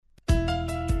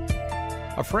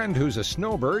A friend who's a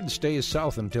snowbird stays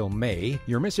south until May.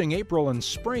 You're missing April and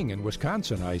spring in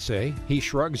Wisconsin, I say. He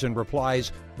shrugs and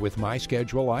replies, with my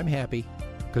schedule, I'm happy.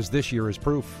 Because this year is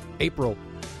proof. April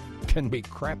can be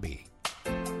crappy.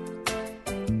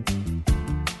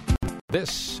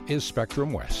 This is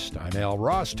Spectrum West. I'm Al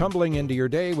Ross, tumbling into your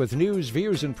day with news,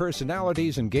 views, and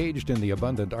personalities engaged in the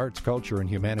abundant arts, culture, and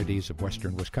humanities of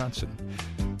western Wisconsin.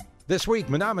 This week,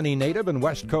 Menominee native and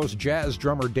West Coast jazz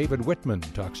drummer David Whitman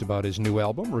talks about his new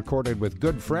album, recorded with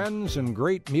good friends and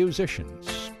great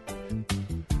musicians.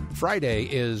 Friday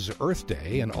is Earth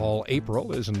Day, and all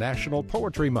April is National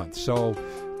Poetry Month, so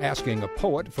asking a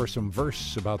poet for some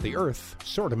verse about the earth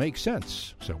sort of makes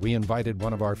sense. So we invited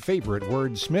one of our favorite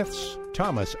wordsmiths,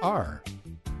 Thomas R.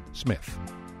 Smith.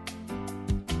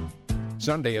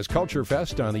 Sunday is Culture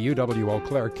Fest on the UW-Eau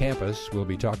Claire campus. We'll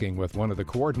be talking with one of the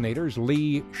coordinators,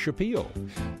 Lee Shapeel,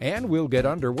 and we'll get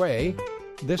underway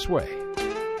this way.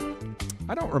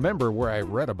 I don't remember where I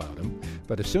read about him,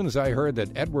 but as soon as I heard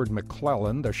that Edward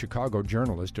McClelland, a Chicago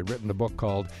journalist, had written a book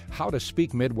called How to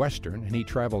Speak Midwestern, and he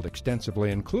traveled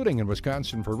extensively, including in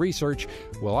Wisconsin, for research,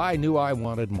 well, I knew I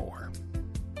wanted more.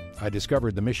 I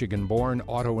discovered the Michigan-born,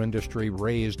 auto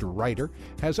industry-raised writer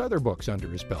has other books under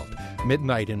his belt.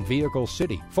 Midnight in Vehicle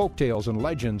City, Folktales and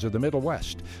Legends of the Middle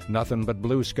West, Nothing But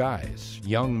Blue Skies,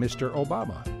 Young Mr.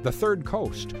 Obama, The Third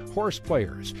Coast, Horse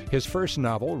Players, his first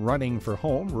novel, Running for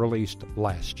Home, released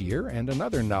last year, and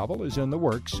another novel is in the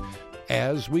works,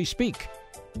 As We Speak.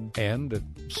 And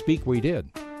Speak We Did,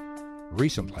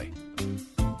 recently.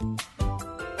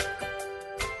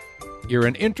 You're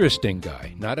an interesting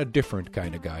guy, not a different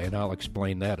kind of guy, and I'll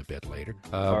explain that a bit later.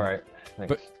 All right,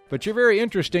 thanks. But you're very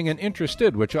interesting and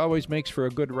interested, which always makes for a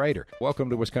good writer. Welcome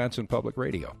to Wisconsin Public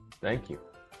Radio. Thank you.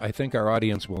 I think our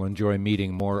audience will enjoy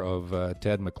meeting more of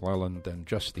Ted McClelland than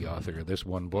just the author of this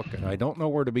one book, and I don't know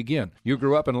where to begin. You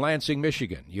grew up in Lansing,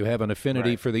 Michigan. You have an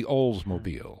affinity for the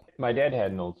Oldsmobile. My dad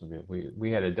had an Oldsmobile.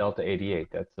 We had a Delta 88.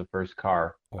 That's the first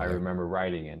car I remember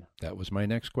riding in. That was my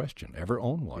next question. Ever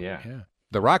own one? Yeah.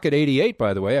 The Rocket 88,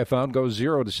 by the way, I found goes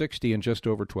 0 to 60 in just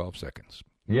over 12 seconds.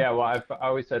 Yeah, well, I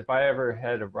always said if I ever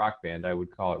had a rock band, I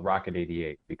would call it Rocket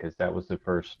 88 because that was the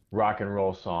first rock and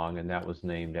roll song, and that was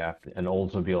named after an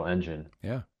Oldsmobile engine.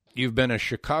 Yeah. You've been a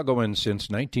Chicagoan since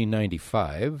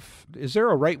 1995. Is there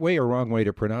a right way or wrong way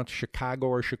to pronounce Chicago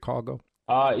or Chicago?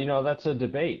 That's a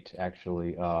debate,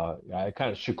 actually.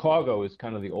 Chicago is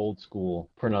kind of the old school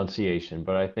pronunciation,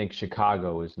 but I think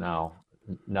Chicago is now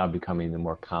becoming the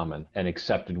more common and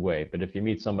accepted way. But if you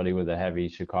meet somebody with a heavy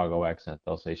Chicago accent,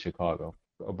 they'll say Chicago.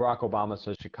 Barack Obama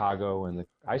says Chicago, and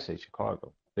I say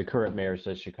Chicago. The current mayor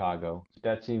says Chicago.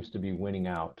 That seems to be winning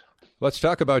out. Let's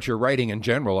talk about your writing in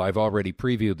general. I've already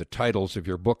previewed the titles of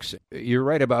your books. You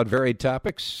write about varied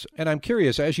topics, and I'm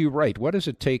curious, as you write, what does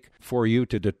it take for you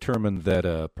to determine that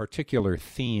a particular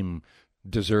theme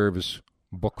deserves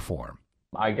book form?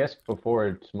 I guess before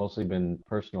it's mostly been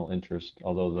personal interest,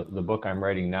 although the book I'm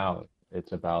writing now,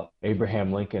 it's about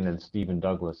Abraham Lincoln and Stephen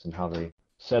Douglas and how they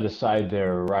set aside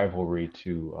their rivalry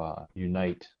to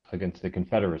unite against the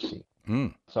Confederacy.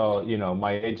 So,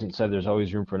 my agent said there's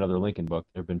always room for another Lincoln book.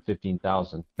 There have been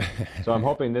 15,000. So I'm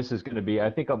hoping this is going to be, I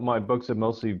think my books have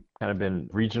mostly kind of been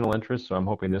regional interest, so I'm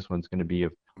hoping this one's going to be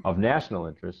of national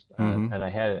interest. And I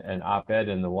had an op-ed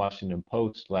in the Washington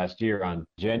Post last year on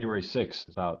January 6th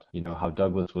about, how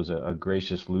Douglas was a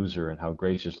gracious loser and how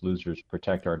gracious losers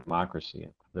protect our democracy.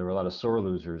 There were a lot of sore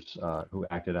losers who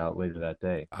acted out later that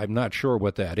day. I'm not sure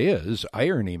what that is.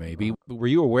 Irony, maybe. Were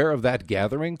you aware of that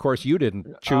gathering? Of course, you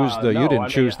didn't choose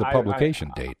the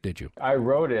publication date, did you? I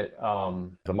wrote it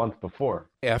the month before.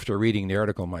 After reading the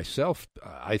article myself,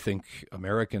 I think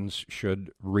Americans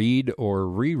should read or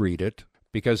reread it,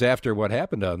 because after what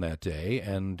happened on that day,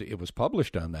 and it was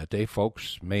published on that day,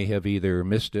 folks may have either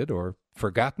missed it or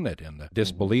forgotten it in the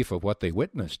disbelief of what they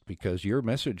witnessed, because your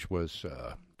message was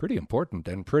pretty important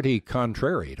and pretty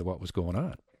contrary to what was going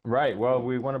on. Right. Well,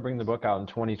 we want to bring the book out in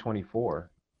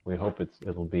 2024. We hope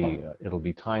it'll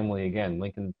be timely again.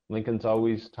 Lincoln's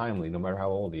always timely, no matter how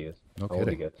old he is. No how old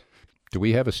he gets. Do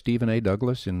we have a Stephen A.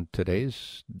 Douglas in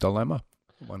today's dilemma?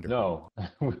 No,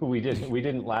 we didn't. We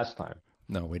didn't last time.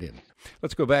 No, we didn't.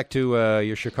 Let's go back to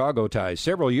your Chicago ties.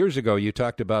 Several years ago, you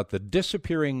talked about the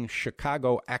disappearing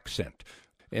Chicago accent.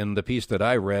 In the piece that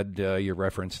I read, you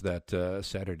referenced that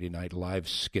Saturday Night Live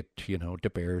skit, De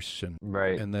Beers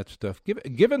and that stuff.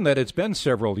 Given that it's been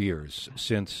several years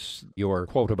since your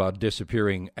quote about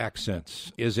disappearing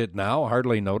accents, is it now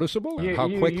hardly noticeable? How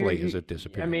quickly is it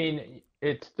disappearing? I mean,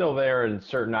 It's still there in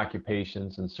certain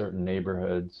occupations and certain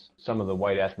neighborhoods. Some of the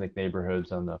white ethnic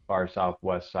neighborhoods on the far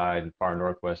southwest side and far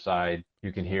northwest side,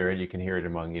 you can hear it. You can hear it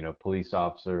among, police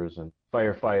officers and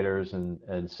firefighters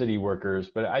and city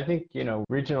workers. But I think,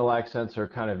 regional accents are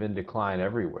kind of in decline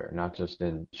everywhere, not just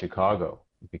in Chicago,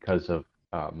 because of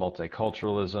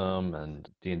multiculturalism and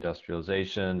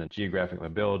deindustrialization and geographic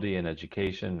mobility and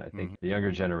education. I think the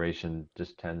younger generation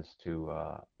just tends to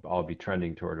all be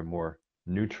trending toward a more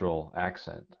neutral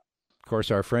accent. Of course,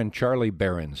 our friend Charlie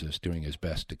Behrens is doing his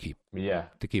best to keep them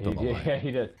alive.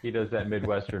 Yeah, he does that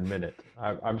Midwestern minute.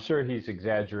 I'm sure he's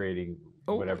exaggerating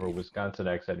whatever Wisconsin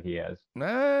accent he has.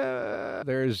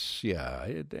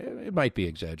 It might be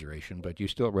exaggeration, but you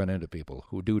still run into people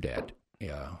who do that.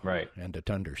 Yeah. Right. And the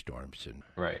thunderstorms.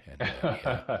 Right.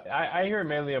 I hear it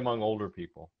mainly among older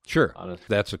people. Sure. Honestly.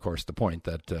 That's, of course, the point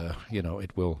that,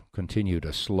 it will continue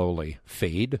to slowly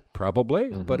fade, probably.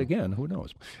 But again, who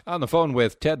knows? On the phone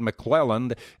with Ted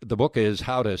McClelland. The book is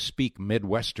How to Speak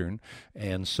Midwestern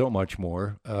and so much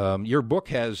more. Your book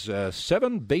has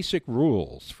 7 basic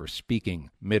rules for speaking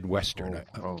Midwestern.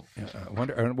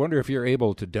 I wonder if you're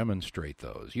able to demonstrate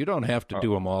those. You don't have to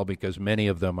do them all because many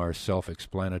of them are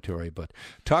self-explanatory, but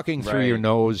talking through your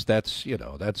nose, that's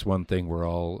one thing we're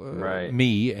all,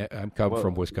 I'm come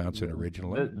from Wisconsin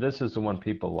originally. This is the one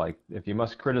people like. If you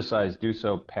must criticize, do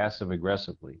so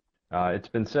passive-aggressively. It's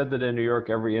been said that in New York,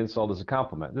 every insult is a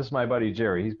compliment. This is my buddy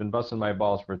Jerry. He's been busting my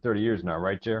balls for 30 years now,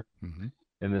 right, Jerry? Mm-hmm.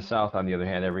 In the South, on the other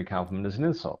hand, every compliment is an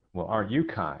insult. Well, aren't you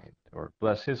kind? Or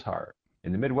bless his heart.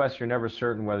 In the Midwest, you're never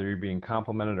certain whether you're being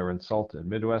complimented or insulted.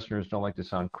 Midwesterners don't like to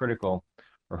sound critical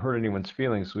or hurt anyone's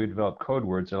feelings, so we develop code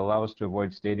words that allow us to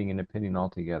avoid stating an opinion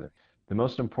altogether. The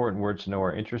most important words to know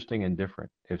are interesting and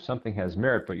different. If something has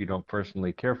merit but you don't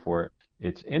personally care for it,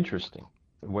 it's interesting.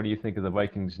 What do you think of the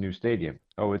Vikings' new stadium?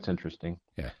 Oh, it's interesting.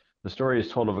 Yeah. The story is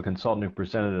told of a consultant who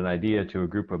presented an idea to a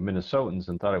group of Minnesotans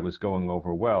and thought it was going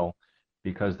over well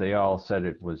because they all said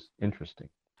it was interesting.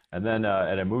 And then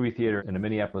at a movie theater in a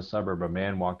Minneapolis suburb, a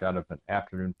man walked out of an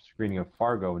afternoon screening of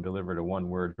Fargo and delivered a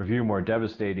one-word review more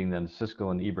devastating than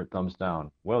Siskel and Ebert thumbs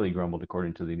down. Well, he grumbled,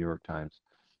 according to the New York Times.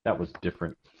 That was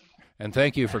different. And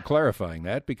thank you for clarifying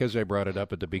that, because I brought it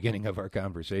up at the beginning of our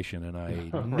conversation, and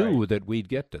I knew that we'd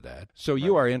get to that. So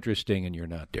you are interesting, and you're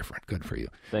not different. Good for you.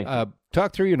 Thank you.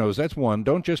 Talk through your nose. That's one.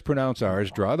 Don't just pronounce ours.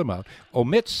 Draw them out.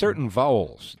 Omit certain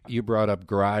vowels. You brought up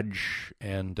garage,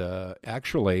 and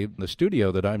actually, the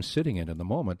studio that I'm sitting in the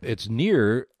moment, it's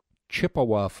near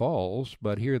Chippewa Falls,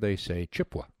 but here they say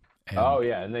Chippewa.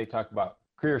 And they talk about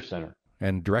career center.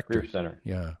 And director. Career center.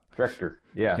 Yeah. Director.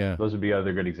 Yeah, those would be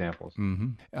other good examples.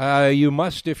 Mm-hmm. You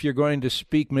must, if you're going to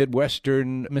speak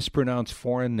Midwestern, mispronounce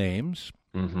foreign names.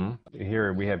 Mm-hmm.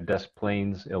 Here we have Des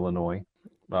Plaines, Illinois.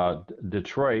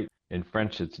 Detroit, in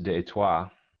French, it's Detroit,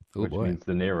 which means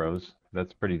the Narrows.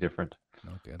 That's pretty different.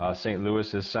 Okay. St.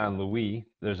 Louis is Saint Louis.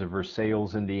 There's a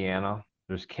Versailles, Indiana.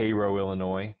 There's Cairo,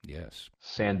 Illinois. Yes.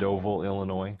 Sandoval,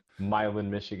 Illinois. Milan,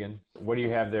 Michigan. What do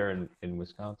you have there in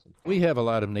Wisconsin? We have a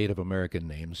lot of Native American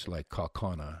names like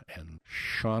Kaukauna, and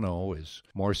Shawano is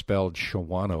more spelled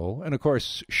Shawano. And, of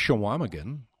course,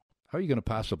 Shawamigan. How are you going to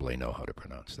possibly know how to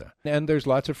pronounce that? And there's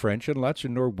lots of French and lots of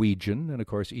Norwegian. And, of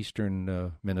course,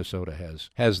 eastern Minnesota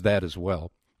has that as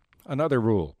well. Another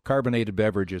rule, carbonated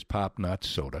beverage is pop, not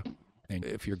soda. And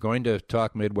if you're going to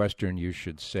talk Midwestern, you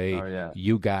should say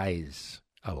you guys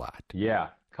a lot. Yeah.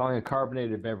 Calling a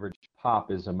carbonated beverage pop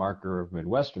is a marker of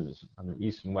Midwesternism. On the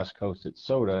east and west coast, it's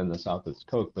soda. In the south, it's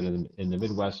Coke. But in the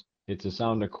Midwest, it's a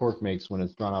sound a cork makes when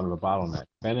it's drawn out of a bottleneck.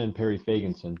 Ben and Perry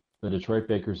Fagenson, the Detroit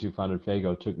bakers who founded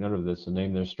Faygo, took note of this and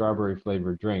named their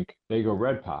strawberry-flavored drink Faygo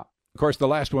Red Pop. Of course, the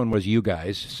last one was you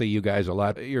guys. Say you guys a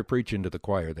lot. You're preaching to the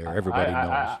choir there. Everybody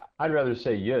knows. I'd rather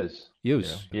say yous.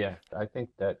 Yous. Yeah. I think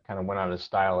that kind of went out of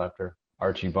style after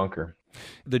Archie Bunker.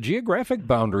 The geographic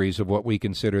boundaries of what we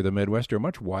consider the Midwest are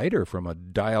much wider from a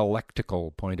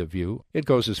dialectical point of view. It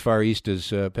goes as far east as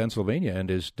Pennsylvania and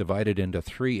is divided into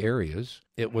 3 areas.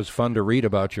 It was fun to read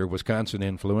about your Wisconsin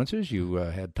influences. You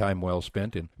had time well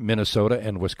spent in Minnesota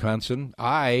and Wisconsin.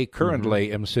 I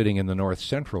currently am sitting in the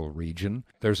north-central region.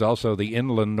 There's also the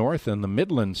inland north and the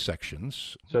midland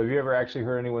sections. So have you ever actually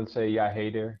heard anyone say, yeah, hey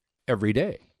there? Every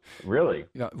day. Really?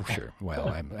 Sure.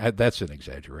 Well, that's an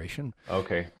exaggeration.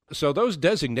 Okay. So those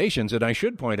designations, and I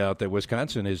should point out that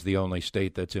Wisconsin is the only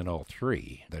state that's in all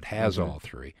 3, that has all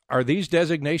 3. Are these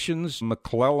designations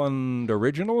McClelland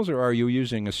originals, or are you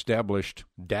using established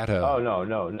data? Oh,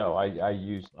 no. I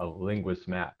used a linguist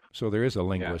map. So there is a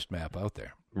linguist map out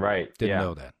there. Right. Didn't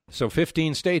know that. So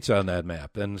 15 states on that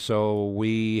map. And so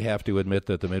we have to admit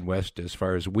that the Midwest, as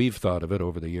far as we've thought of it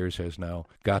over the years, has now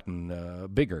gotten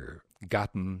bigger.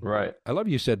 Right. I love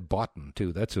you said boughten,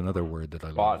 too. That's another word that I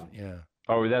love. Boughten. Yeah.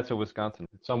 Oh, that's a Wisconsin.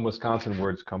 Some Wisconsin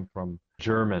words come from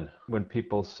German. When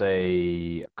people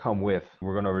say come with,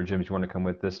 we're going over gyms, you want to come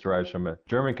with, this derives from a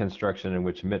German construction in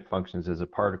which mit functions as a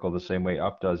particle the same way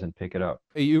up does in pick it up.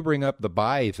 You bring up the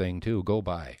by thing, too. Go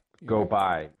by. Go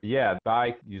by. Yeah,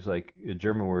 by, use like a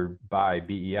German word by,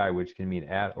 B-E-I, which can mean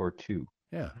at or to.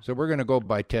 Yeah, so we're going to go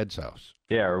by Ted's house.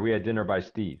 Yeah, or we had dinner by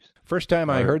Steve's. First time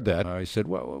I heard that, I said,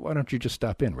 well, why don't you just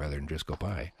stop in rather than just go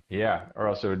by? Yeah, or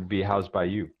else it would be housed by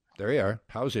you. There you are.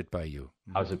 How's it by you?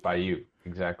 How's it by you?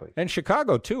 Exactly. And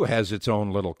Chicago, too, has its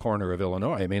own little corner of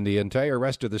Illinois. I mean, the entire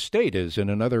rest of the state is in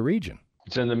another region.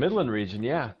 It's in the Midland region,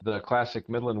 yeah. The classic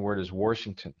Midland word is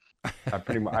Washington. I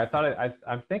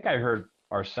think I heard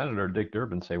our Senator Dick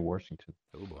Durbin say Washington.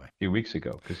 Oh, boy. A few weeks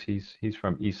ago, because he's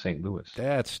from East St. Louis.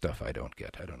 That's stuff I don't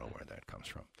get. I don't know where that comes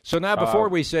from. So now, before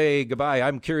we say goodbye,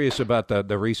 I'm curious about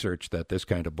the research that this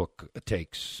kind of book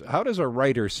takes. How does a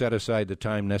writer set aside the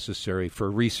time necessary for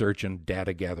research and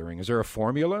data gathering? Is there a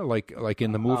formula? Like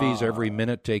in the movies, every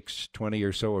minute takes 20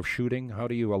 or so of shooting? How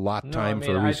do you allot time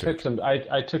for research?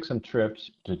 I took some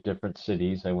trips to different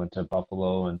cities. I went to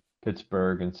Buffalo and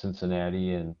Pittsburgh and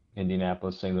Cincinnati and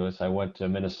Indianapolis, St. Louis. I went to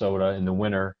Minnesota in the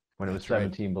winter when it was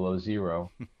 17 below zero.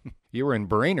 You were in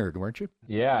Brainerd, weren't you?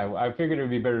 Yeah, I figured it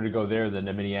would be better to go there than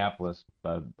to Minneapolis.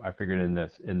 But I figured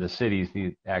in the cities,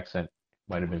 the accent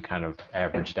might have been kind of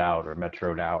averaged out or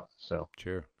metroed out. So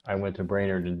sure. I went to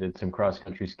Brainerd and did some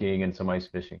cross-country skiing and some ice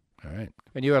fishing. All right.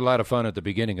 And you had a lot of fun at the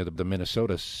beginning of the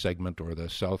Minnesota segment or the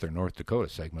South or North Dakota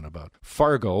segment about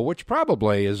Fargo, which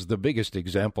probably is the biggest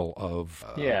example of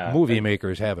movie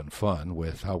makers having fun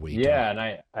with how we talk. And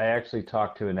I actually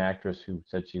talked to an actress who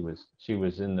said she was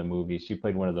in the movie. She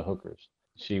played one of the hookers.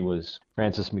 She was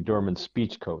Frances McDormand's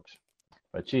speech coach,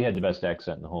 but she had the best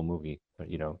accent in the whole movie,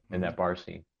 in that bar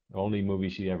scene. The only movie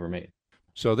she ever made.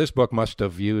 So this book must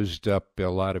have used up a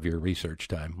lot of your research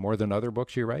time, more than other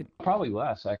books you write? Probably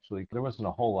less, actually. There wasn't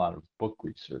a whole lot of book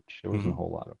research. There wasn't a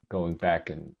whole lot of going back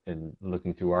and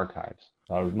looking through archives.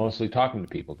 I was mostly talking to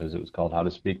people because it was called How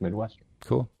to Speak Midwestern.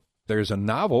 Cool. There's a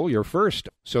novel, your first.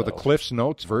 So the Cliff's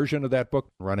Notes version of that book,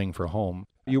 Running for Home.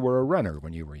 You were a runner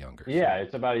when you were younger. Yeah,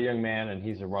 it's about a young man, and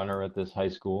he's a runner at this high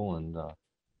school. And,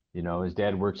 his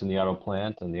dad works in the auto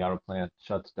plant, and the auto plant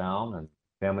shuts down, and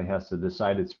family has to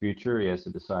decide its future. He has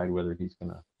to decide whether he's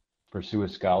going to pursue a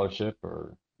scholarship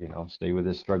or, stay with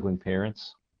his struggling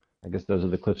parents. I guess those are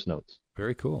the Cliff's Notes.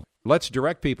 Very cool. Let's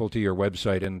direct people to your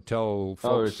website and tell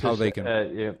folks how they can...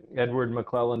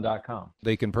 edwardmcclellan.com.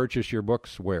 They can purchase your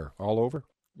books where? All over?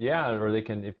 Yeah, or they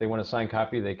can, if they want a signed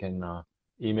copy, they can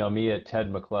email me at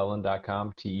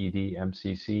tedmcclellan.com,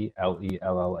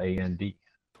 TEDMCCLELLAND.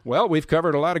 Well, we've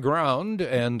covered a lot of ground,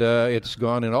 and it's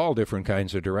gone in all different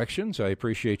kinds of directions. I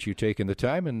appreciate you taking the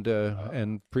time and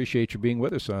appreciate you being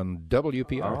with us on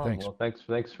WPR. Thanks. Well,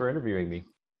 thanks for interviewing me.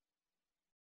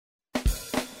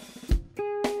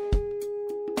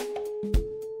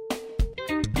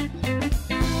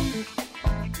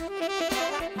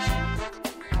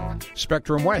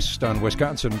 Spectrum West on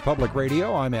Wisconsin Public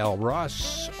Radio. I'm Al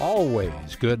Ross.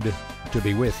 Always good to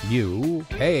be with you.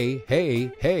 Hey,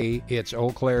 it's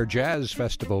Eau Claire Jazz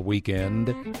Festival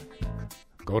weekend.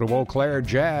 Go to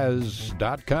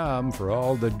eauclairejazz.com for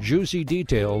all the juicy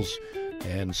details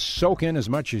and soak in as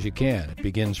much as you can. It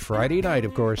begins Friday night,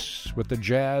 of course, with the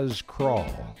Jazz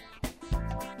Crawl.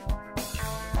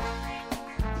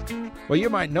 Well, you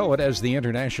might know it as the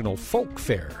International Folk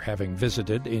Fair, having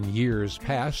visited in years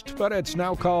past, but it's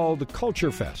now called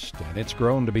Culture Fest, and it's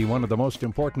grown to be one of the most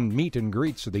important meet and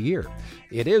greets of the year.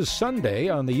 It is Sunday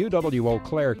on the UW-Eau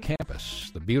Claire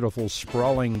campus, the beautiful,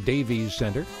 sprawling Davies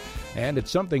Center, and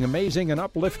it's something amazing and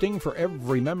uplifting for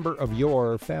every member of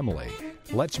your family.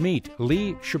 Let's meet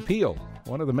Lee Shapeel,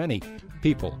 one of the many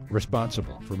people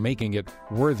responsible for making it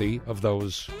worthy of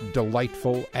those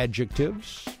delightful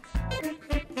adjectives.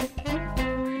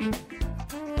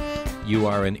 You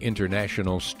are an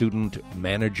international student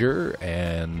manager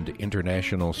and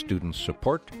international student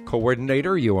support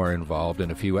coordinator. You are involved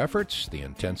in a few efforts, the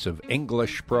intensive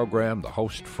English program, the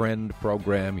host friend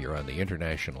program. You're on the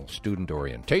International Student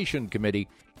Orientation Committee,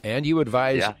 and you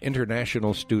advise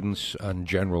international students on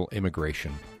general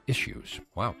immigration issues.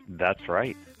 Wow. That's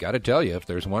right. Got to tell you, if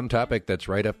there's one topic that's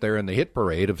right up there in the hit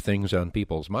parade of things on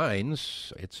people's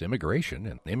minds, it's immigration.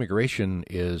 And immigration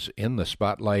is in the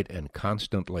spotlight and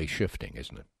constantly shifting,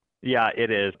 isn't it? Yeah, it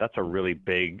is. That's a really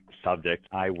big subject.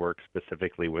 I work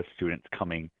specifically with students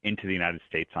coming into the United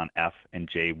States on F and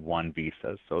J1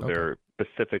 visas. So Okay. they're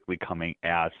specifically coming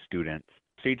as students.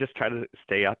 So you just try to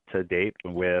stay up to date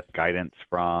with guidance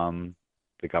from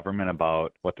the government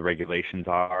about what the regulations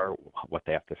are, what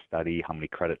they have to study, how many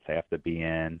credits they have to be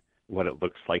in, what it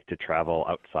looks like to travel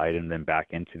outside and then back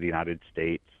into the United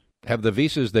States. Have the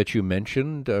visas that you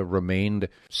mentioned remained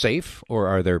safe, or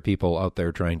are there people out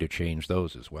there trying to change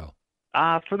those as well?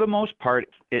 For the most part,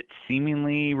 it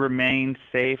seemingly remained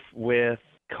safe. With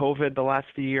COVID the last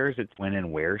few years, it's when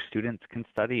and where students can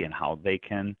study and how they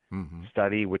can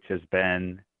study, which has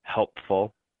been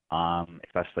helpful,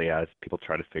 especially as people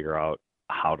try to figure out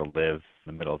how to live in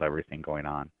the middle of everything going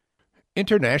on.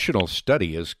 International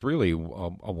study is really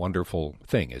a wonderful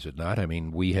thing, is it not? I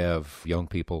mean, we have young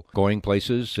people going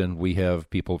places, and we have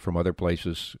people from other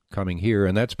places coming here,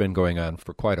 and that's been going on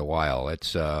for quite a while.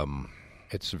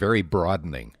 It's very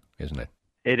broadening, isn't it?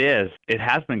 It is. It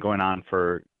has been going on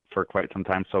for quite some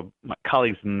time. So my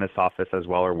colleagues in this office as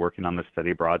well are working on the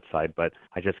study abroad side, but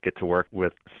I just get to work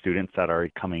with students that are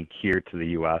coming here to the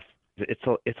U.S.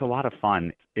 It's a lot of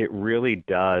fun. It really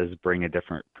does bring a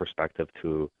different perspective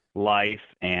to life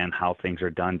and how things are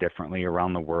done differently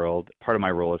around the world. Part of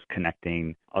my role is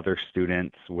connecting other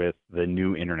students with the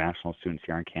new international students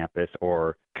here on campus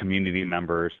or community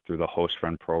members through the Host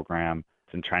Friend program,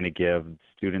 and trying to give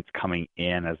students coming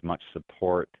in as much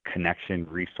support, connection,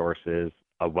 resources,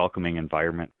 a welcoming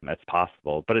environment as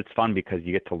possible. But it's fun because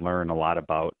you get to learn a lot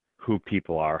about who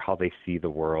people are, how they see the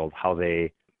world, how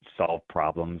they solve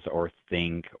problems or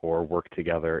think or work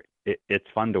together. It's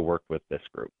fun to work with this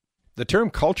group. The term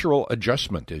cultural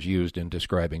adjustment is used in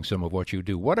describing some of what you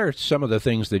do. What are some of the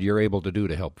things that you're able to do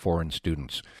to help foreign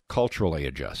students culturally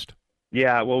adjust?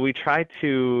 Yeah, well, we try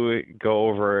to go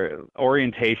over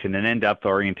orientation, an in-depth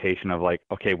orientation of like,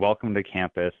 okay, welcome to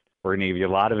campus. We're going to give you a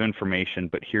lot of information,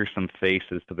 but here's some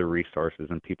faces to the resources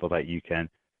and people that you can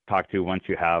talk to once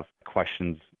you have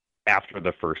questions after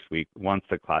the first week, once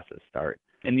the classes start.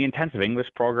 In the intensive English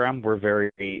program, we're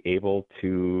very able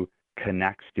to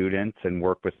connect students and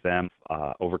work with them,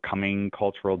 overcoming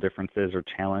cultural differences or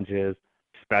challenges,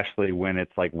 especially when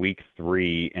it's like week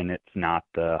 3 and it's not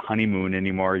the honeymoon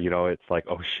anymore. You know, it's like,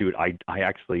 oh, shoot, I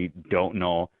actually don't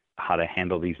know how to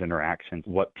handle these interactions,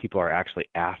 what people are actually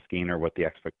asking or what the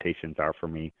expectations are for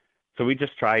me. So we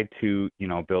just try to,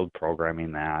 build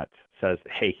programming that says,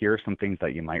 hey, here are some things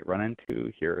that you might run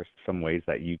into. Here are some ways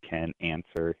that you can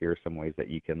answer. Here are some ways that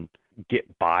you can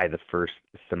get by the first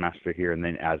semester here. And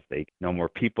then as they know more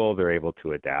people, they're able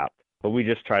to adapt. But we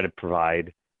just try to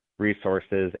provide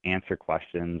resources, answer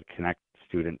questions, connect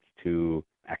students to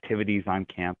activities on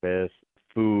campus,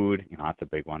 food, that's a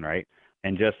big one, right?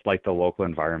 And just like the local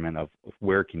environment of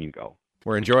where can you go?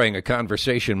 We're enjoying a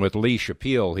conversation with Lee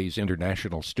Shapeel. He's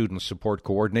International Student Support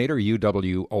Coordinator,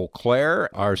 UW-Eau Claire.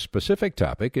 Our specific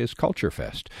topic is Culture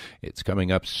Fest. It's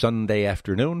coming up Sunday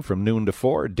afternoon from noon to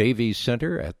 4, Davies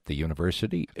Center at the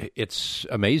university. It's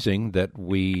amazing that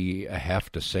we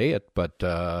have to say it, but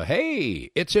hey,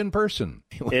 it's in person.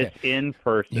 It's in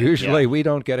person. Usually we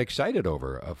don't get excited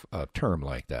over a term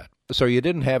like that. So you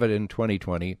didn't have it in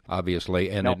 2020, obviously,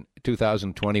 and Nope. In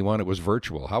 2021 it was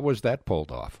virtual. How was that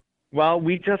pulled off? Well,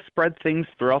 we just spread things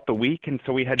throughout the week, and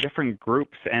so we had different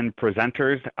groups and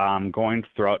presenters going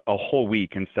throughout a whole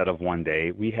week instead of one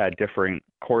day. We had different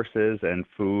courses and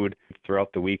food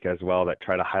throughout the week as well that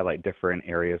try to highlight different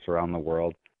areas around the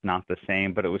world. Not the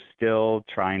same, but it was still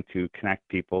trying to connect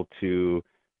people to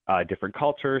different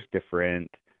cultures, different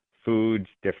foods,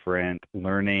 different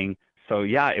learning. So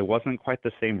yeah, it wasn't quite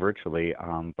the same virtually,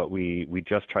 but we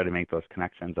just tried to make those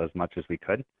connections as much as we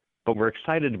could. But we're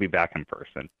excited to be back in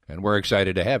person. And we're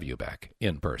excited to have you back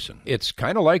in person. It's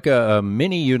kind of like a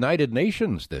mini United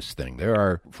Nations, this thing. There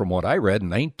are, from what I read,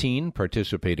 19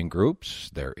 participating groups.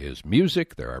 There is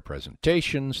music, there are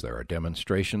presentations, there are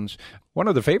demonstrations. One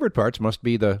of the favorite parts must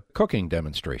be the cooking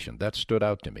demonstration. That stood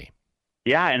out to me.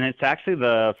 Yeah, and it's actually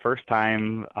the first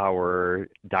time our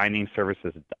dining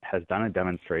services has done a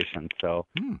demonstration. So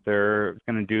they're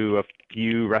going to do a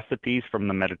few recipes from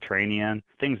the Mediterranean,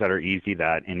 things that are easy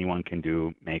that anyone can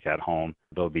do, make at home.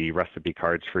 There'll be recipe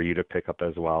cards for you to pick up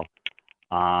as well.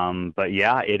 But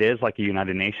yeah, it is like a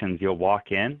United Nations. You'll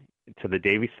walk in to the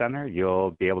Davies Center.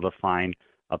 You'll be able to find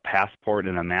a passport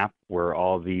and a map where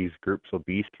all these groups will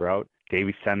be throughout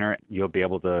Davies Center. You'll be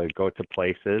able to go to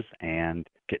places and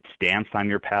get stamps on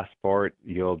your passport.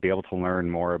 You'll be able to learn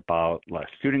more about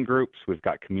student groups. We've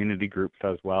got community groups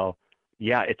as well.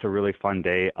 yeah, it's a really fun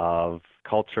day of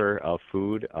culture, of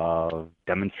food, of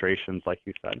demonstrations, like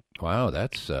you said. Wow,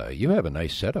 that's you have a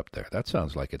nice setup there. That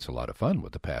sounds like it's a lot of fun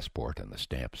with the passport and the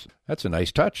stamps. That's a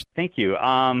nice touch. Thank you.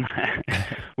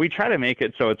 We try to make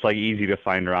it so it's like easy to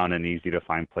find around and easy to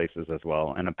find places as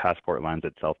well. And a passport lends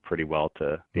itself pretty well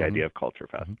to the idea of Culture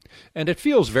Fest. And it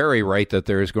feels very right that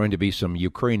there is going to be some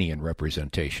Ukrainian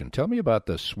representation. Tell me about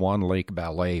the Swan Lake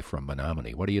Ballet from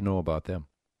Menominee. What do you know about them?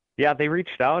 Yeah, they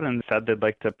reached out and said they'd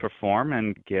like to perform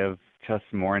and give just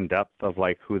more in depth of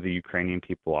like who the Ukrainian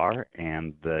people are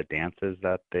and the dances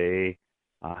that they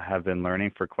have been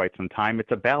learning for quite some time.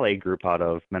 It's a ballet group out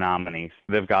of Menominee.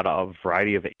 They've got a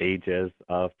variety of ages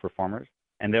of performers.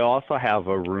 And they'll also have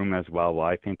a room as well. Well,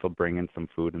 I think they'll bring in some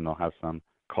food and they'll have some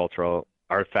cultural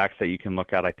artifacts that you can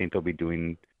look at. I think they'll be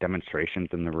doing demonstrations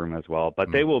in the room as well.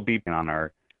 But they will be on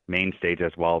our main stage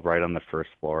as well, right on the first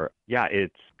floor. Yeah,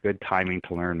 it's good timing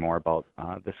to learn more about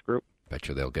this group. Bet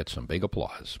you they'll get some big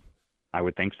applause. I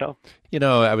would think so. You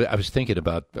know, I was thinking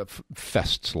about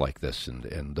fests like this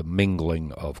and the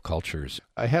mingling of cultures.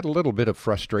 I had a little bit of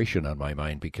frustration on my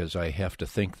mind because I have to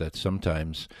think that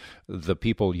sometimes the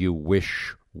people you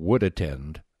wish would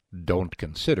attend don't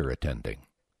consider attending.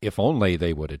 If only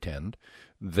they would attend,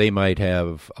 they might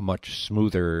have a much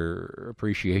smoother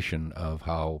appreciation of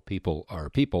how people are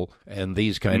people, and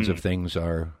these kinds of things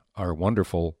are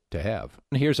wonderful to have.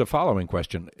 And here's a following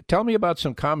question. Tell me about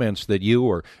some comments that you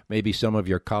or maybe some of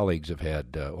your colleagues have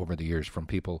had over the years from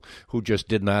people who just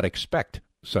did not expect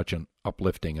such an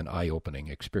uplifting and eye-opening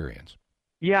experience.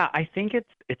 Yeah, I think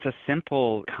it's a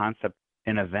simple concept,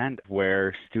 an event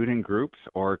where student groups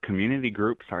or community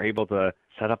groups are able to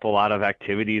set up a lot of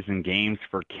activities and games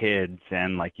for kids,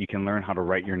 and like you can learn how to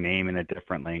write your name in a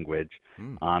different language,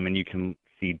 and you can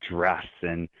see dress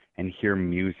and hear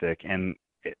music. And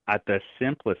at the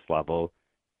simplest level,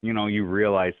 you know, you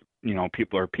realize, you know,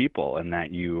 people are people and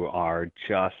that you are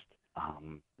just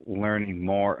learning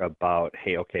more about,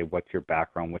 hey, okay, what's your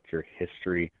background? What's your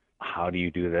history? How do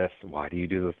you do this? Why do you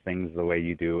do the things the way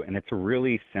you do? And it's a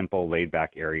really simple,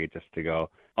 laid-back area just to go,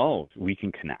 oh, we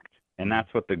can connect. And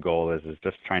that's what the goal is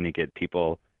just trying to get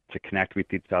people to connect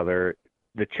with each other.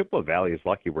 The Chippewa Valley is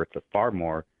lucky where it's far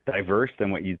more diverse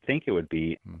than what you'd think it would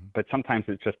be, but sometimes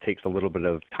it just takes a little bit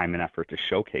of time and effort to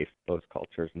showcase those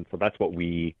cultures. And so that's what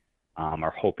we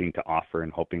are hoping to offer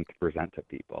and hoping to present to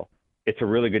people. It's a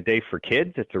really good day for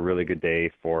kids. It's a really good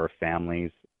day for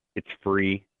families. It's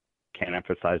free. Can't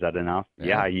emphasize that enough.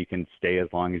 Yeah, you can stay as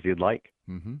long as you'd like.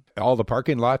 All the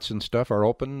parking lots and stuff are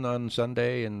open on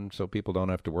Sunday, and so people don't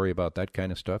have to worry about that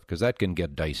kind of stuff, because that can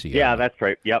get dicey. Yeah, that's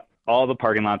right. Yep. All the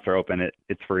parking lots are open.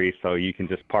 It's free, so you can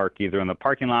just park either in the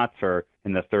parking lots or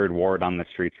in the 3rd Ward on the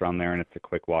streets around there, and it's a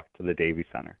quick walk to the Davy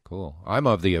Center. Cool. I'm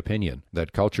of the opinion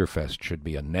that Culture Fest should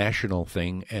be a national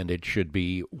thing, and it should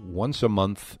be once a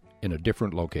month in a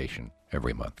different location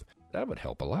every month. That would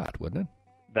help a lot, wouldn't it?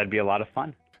 That'd be a lot of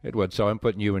fun. It would. So I'm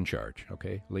putting you in charge.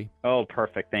 Okay, Lee? Oh,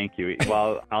 perfect. Thank you.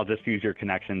 Well, I'll just use your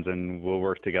connections and we'll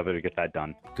work together to get that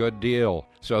done. Good deal.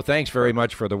 So thanks very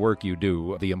much for the work you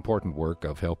do, the important work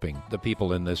of helping the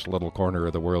people in this little corner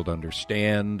of the world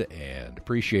understand and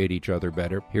appreciate each other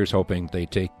better. Here's hoping they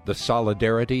take the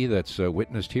solidarity that's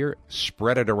witnessed here,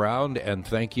 spread it around, and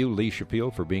thank you, Lee Shapiro,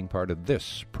 for being part of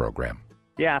this program.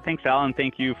 Yeah, thanks, Alan.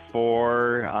 Thank you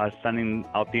for sending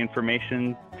out the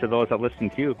information to those that listen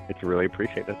to you. It's really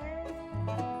appreciated.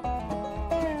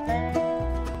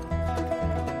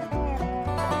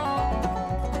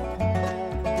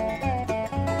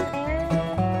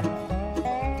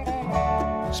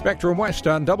 Spectrum West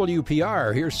on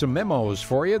WPR. Here's some memos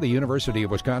for you. The University of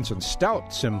Wisconsin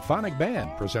Stout Symphonic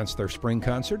Band presents their spring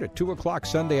concert at 2 o'clock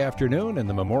Sunday afternoon in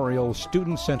the Memorial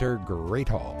Student Center Great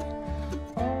Hall.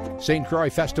 St. Croix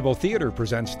Festival Theater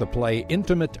presents the play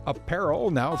Intimate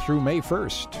Apparel now through May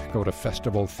 1st. Go to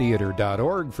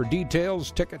festivaltheater.org for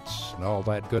details, tickets, and all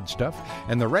that good stuff.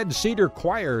 And the Red Cedar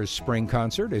Choir's spring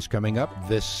concert is coming up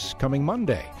this coming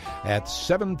Monday at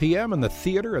 7 p.m. in the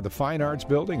Theater of the Fine Arts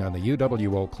Building on the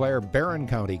UW-Eau Claire Barron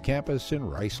County campus in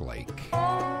Rice Lake.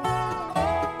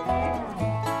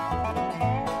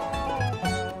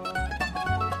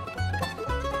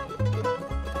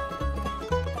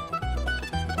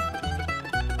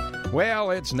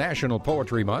 Well, it's National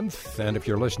Poetry Month, and if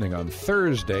you're listening on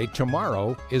Thursday,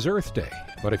 tomorrow is Earth Day.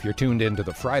 But if you're tuned into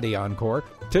the Friday encore,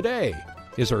 today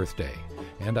is Earth Day.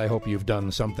 And I hope you've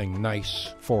done something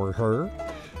nice for her.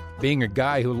 Being a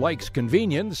guy who likes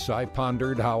convenience, I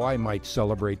pondered how I might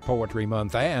celebrate Poetry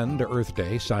Month and Earth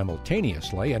Day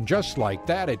simultaneously, and just like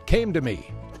that, it came to me,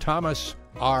 Thomas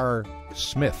R.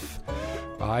 Smith.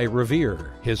 I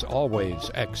revere his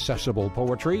always accessible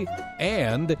poetry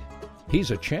and He's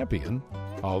a champion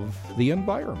of the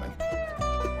environment.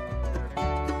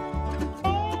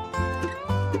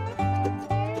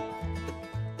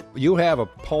 You have a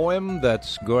poem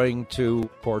that's going to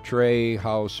portray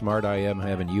how smart I am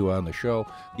having you on the show.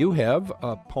 You have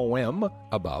a poem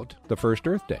about the first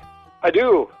Earth Day. I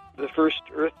do. The first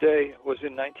Earth Day was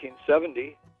in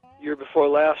 1970. Year before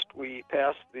last, we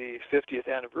passed the 50th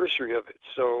anniversary of it,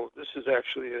 so this is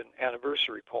actually an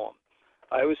anniversary poem.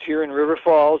 I was here in River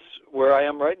Falls, where I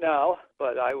am right now,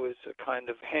 but I was a kind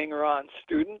of hanger-on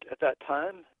student at that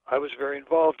time. I was very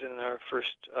involved in our first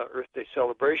Earth Day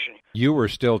celebration. You were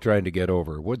still trying to get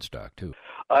over Woodstock, too.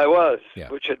 I was, yeah.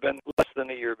 Which had been less than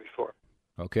a year before.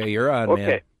 Okay, you're on, man.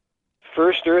 Okay,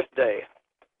 first Earth Day.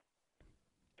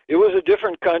 It was a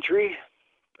different country,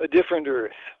 a different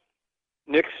Earth.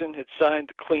 Nixon had signed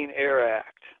the Clean Air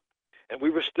Act, and we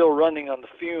were still running on the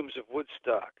fumes of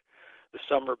Woodstock the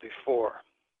summer before.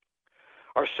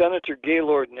 Our Senator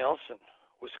Gaylord Nelson,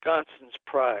 Wisconsin's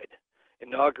pride,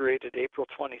 inaugurated April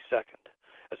 22nd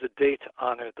as a day to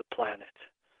honor the planet.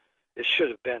 It should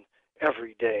have been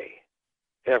every day,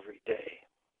 every day.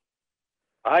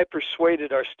 I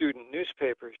persuaded our student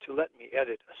newspaper to let me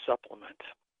edit a supplement.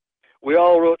 We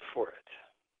all wrote for it.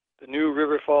 The new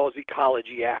River Falls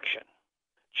Ecology Action.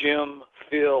 Jim,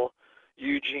 Phil,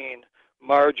 Eugene,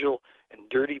 Margil, and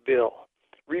Dirty Bill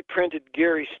reprinted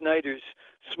Gary Snyder's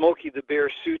Smokey the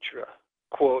Bear Sutra,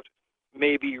 quote,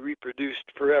 may be reproduced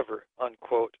forever,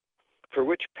 unquote, for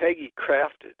which Peggy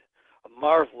crafted a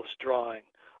marvelous drawing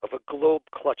of a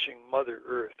globe-clutching Mother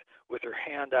Earth with her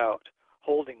hand out,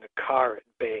 holding a car at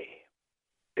bay.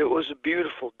 It was a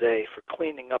beautiful day for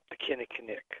cleaning up the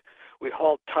Kinnickinnick. We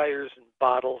hauled tires and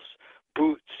bottles,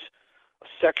 boots, a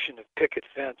section of picket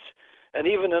fence, and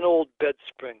even an old bed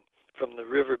spring from the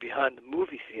river behind the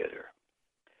movie theater.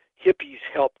 Hippies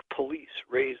helped police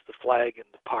raise the flag in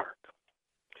the park.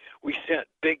 We sent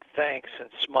big thanks and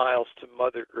smiles to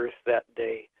Mother Earth that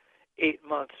day, 8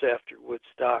 months after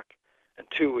Woodstock and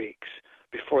 2 weeks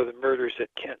before the murders at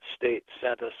Kent State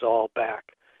sent us all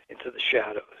back into the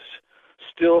shadows,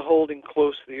 still holding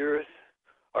close the earth,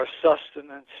 our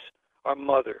sustenance, our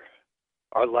mother,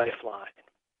 our lifeline.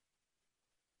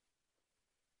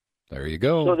 There you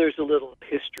go. So there's a little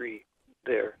history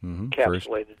there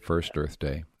encapsulated. First Earth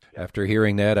Day. Yeah. After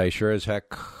hearing that, I sure as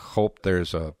heck hope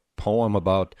there's a poem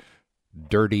about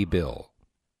Dirty Bill.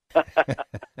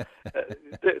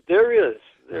 There is.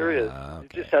 Okay.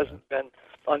 It just hasn't been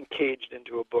uncaged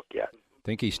into a book yet.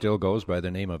 Think he still goes by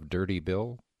the name of Dirty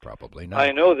Bill? Probably not.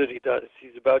 I know that he does.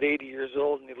 He's about 80 years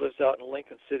old, and he lives out in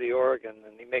Lincoln City, Oregon,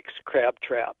 and he makes crab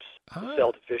traps to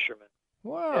sell to fishermen.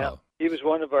 Wow. Yeah, he was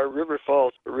one of our River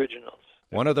Falls originals.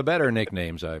 One of the better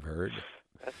nicknames I've heard.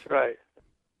 That's right.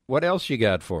 What else you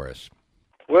got for us?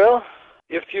 Well,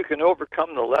 if you can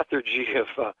overcome the lethargy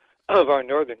of our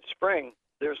northern spring,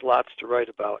 there's lots to write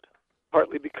about.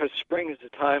 Partly because spring is a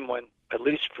time when, at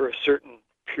least for a certain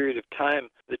period of time,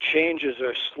 the changes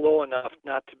are slow enough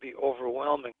not to be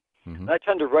overwhelming. Mm-hmm. I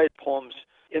tend to write poems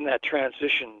in that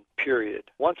transition period.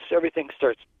 Once everything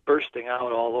starts bursting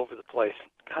out all over the place,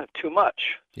 kind of too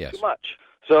much. Yes. Too much.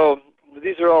 So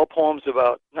these are all poems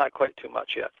about not quite too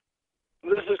much yet.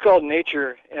 This is called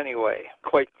Nature Anyway,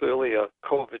 quite clearly a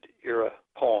COVID-era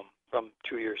poem from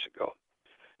 2 years ago.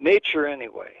 Nature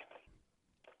Anyway.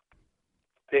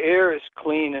 The air is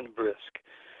clean and brisk,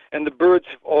 and the birds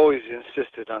have always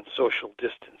insisted on social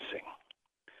distancing.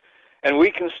 And we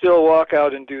can still walk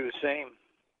out and do the same.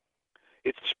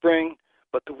 It's spring,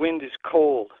 but the wind is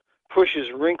cold,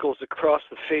 pushes wrinkles across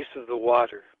the face of the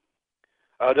water.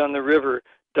 Out on the river,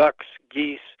 ducks,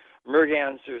 geese,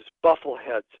 mergansers,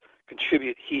 buffleheads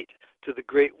contribute heat to the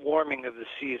great warming of the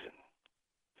season.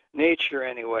 Nature,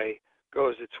 anyway,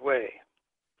 goes its way.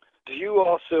 Do you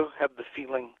also have the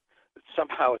feeling that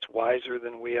somehow it's wiser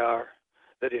than we are,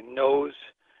 that it knows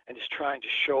and is trying to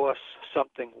show us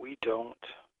something we don't?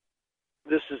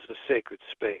 This is a sacred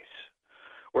space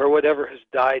where whatever has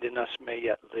died in us may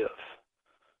yet live.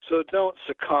 So don't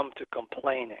succumb to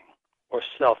complaining or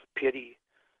self-pity.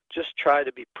 Just try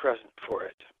to be present for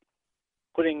it.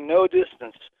 Putting no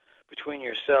distance between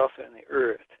yourself and the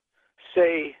earth.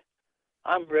 Say,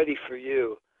 I'm ready for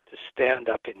you to stand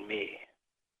up in me.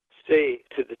 Say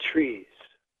to the trees,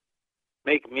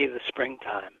 make me the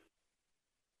springtime.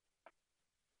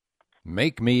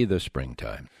 Make me the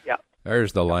springtime. Yeah.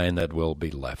 There's the line that will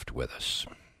be left with us.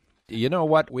 You know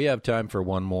what? We have time for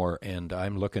one more, and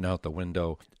I'm looking out the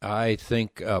window. I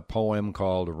think a poem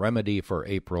called Remedy for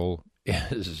April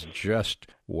is just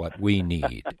what we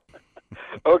need.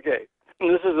 Okay.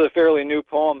 This is a fairly new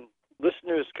poem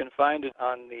Listeners can find it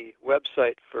on the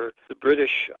website for the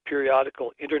British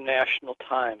periodical International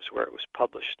Times, where it was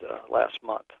published last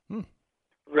month.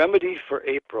 Remedy for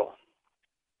April.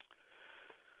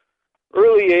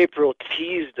 Early April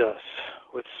teased us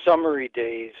with summery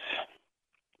days,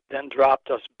 then dropped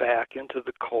us back into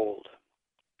the cold.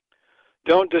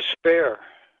 Don't despair.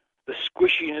 The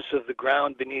squishiness of the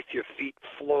ground beneath your feet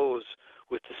flows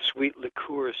with the sweet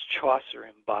liqueurs Chaucer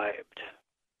imbibed.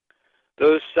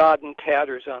 Those sodden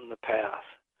tatters on the path,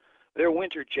 their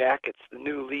winter jackets the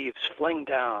new leaves fling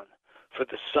down for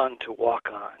the sun to walk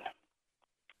on.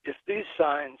 If these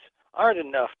signs aren't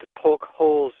enough to poke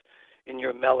holes in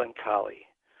your melancholy,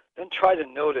 then try to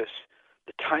notice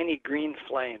the tiny green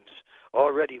flames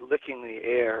already licking the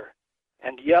air,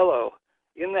 and yellow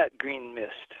in that green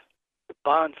mist, the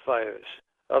bonfires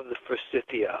of the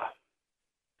forsythia.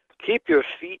 Keep your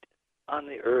feet on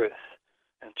the earth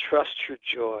and trust your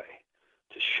joy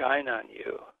to shine on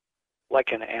you like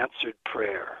an answered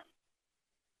prayer.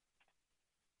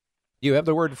 You have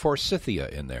the word forsythia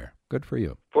in there. Good for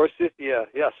you. Forsythia,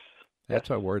 yes. That's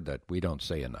a word that we don't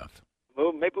say enough.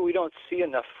 Well, maybe we don't see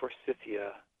enough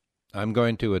forsythia. I'm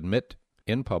going to admit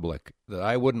in public that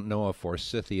I wouldn't know a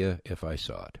forsythia if I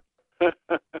saw it.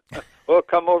 Well,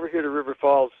 come over here to River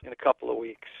Falls in a couple of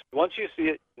weeks. Once you see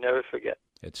it, never forget.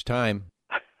 It's time.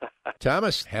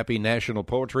 Thomas, happy National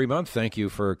Poetry Month. Thank you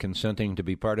for consenting to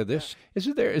be part of this. Is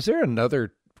there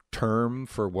another term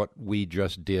for what we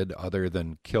just did other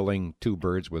than killing two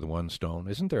birds with one stone?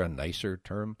 Isn't there a nicer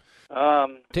term?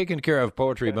 Taking care of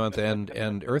Poetry Month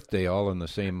and Earth Day all in the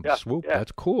same swoop. Yeah.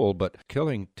 That's cool, but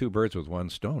killing two birds with one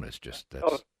stone is just,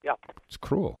 it's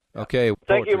cruel. Okay.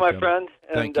 Thank you, my friend,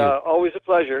 and always a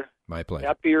pleasure. My pleasure.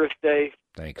 Happy Earth Day.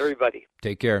 Thanks. Everybody.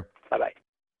 Take care. Bye-bye.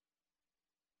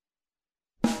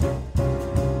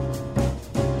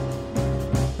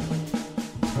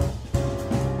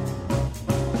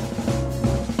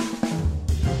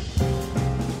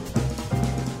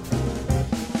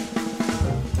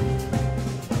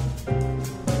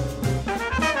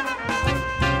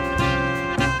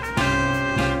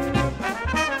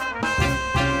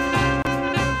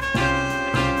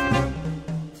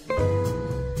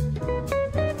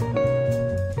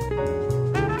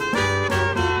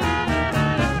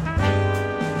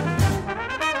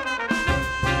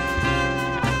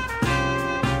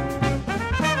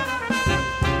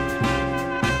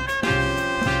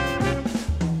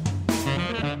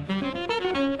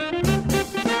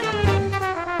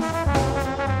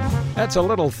 That's a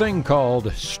little thing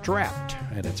called Strapped,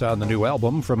 and it's on the new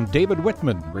album from David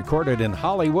Whitman, recorded in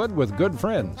Hollywood with good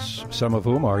friends, some of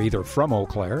whom are either from Eau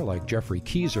Claire, like Geoffrey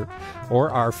Keezer, or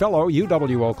are fellow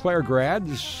UW-Eau Claire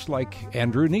grads, like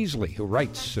Andrew Neesley, who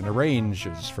writes and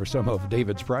arranges for some of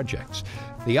David's projects.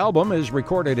 The album is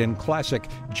recorded in classic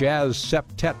jazz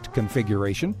septet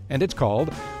configuration, and it's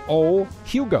called Oh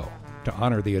Hugo, to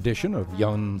honor the addition of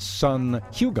young son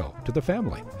Hugo to the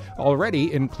family,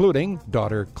 already including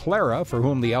daughter Clara, for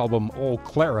whom the album Eau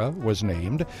Claire was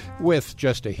named, with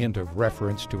just a hint of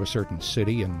reference to a certain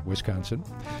city in Wisconsin.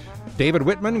 David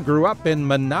Whitman grew up in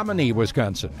Menominee,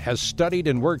 Wisconsin, has studied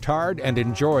and worked hard, and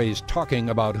enjoys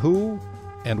talking about who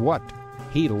and what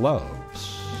he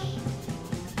loves.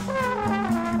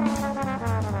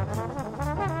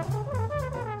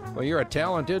 Well, you're a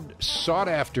talented,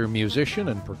 sought-after musician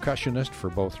and percussionist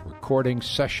for both recording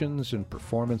sessions and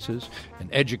performances, an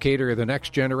educator of the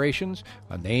next generations,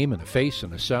 a name and a face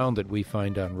and a sound that we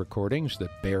find on recordings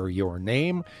that bear your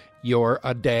name. You're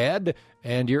a dad,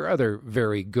 and your other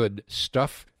very good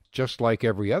stuff. Just like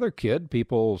every other kid,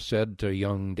 people said to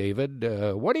young David,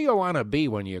 what do you want to be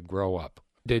when you grow up?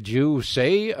 Did you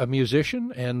say a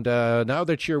musician? And now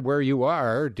that you're where you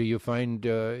are, do you find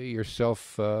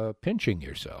yourself pinching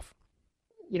yourself?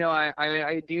 You know,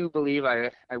 I do believe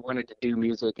I wanted to do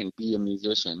music and be a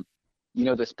musician. You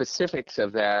know, the specifics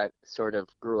of that sort of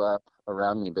grew up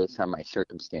around me based on my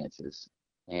circumstances.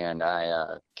 And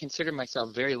I consider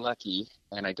myself very lucky,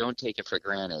 and I don't take it for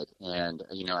granted. And,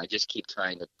 you know, I just keep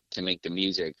trying to make the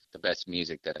music the best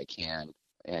music that I can,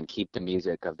 and keep the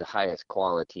music of the highest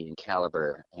quality and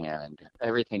caliber, and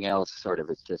everything else sort of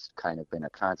has just kind of been a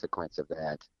consequence of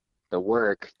that. The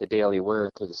work, the daily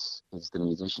work is the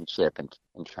musicianship and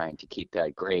trying to keep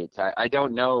that great. I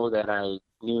don't know that I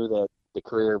knew that the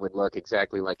career would look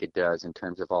exactly like it does in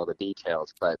terms of all the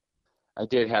details, but I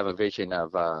did have a vision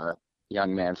of a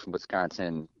young man from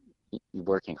Wisconsin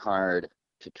working hard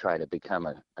to try to become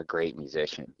a great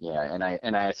musician. Yeah, and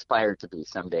I aspire to be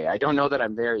someday. I don't know that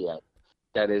I'm there yet.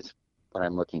 That is what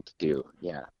I'm looking to do.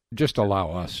 Yeah. Just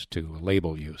allow us to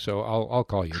label you. So I'll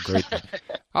call you great.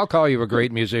 I'll call you a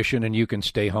great musician, and you can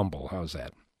stay humble. How's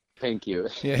that? Thank you.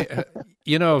 Yeah,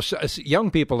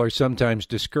 young people are sometimes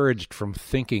discouraged from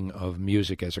thinking of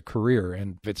music as a career,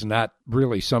 and it's not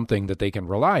really something that they can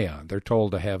rely on. They're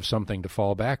told to have something to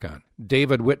fall back on.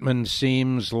 David Whitman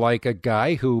seems like a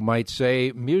guy who might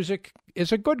say music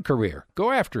is a good career.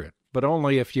 Go after it, but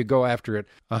only if you go after it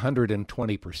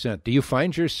 120%. Do you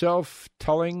find yourself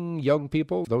telling young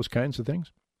people those kinds of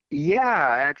things? Yeah,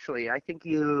 actually, I think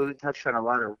you touched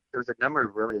on there's a number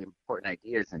of really important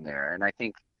ideas in there. And I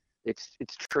think it's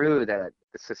true that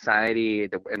the society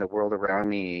and the world around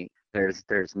me,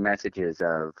 there's messages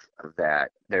of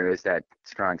that. There is that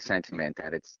strong sentiment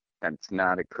that it's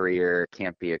not a career,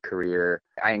 can't be a career.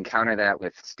 I encounter that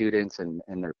with students and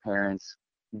their parents.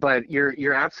 But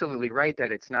you're absolutely right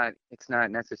that it's not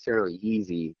necessarily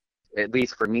easy. At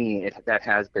least for me, that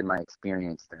has been my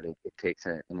experience, that it takes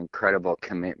an incredible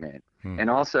commitment. And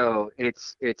also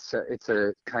it's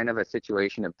a kind of a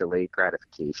situation of delayed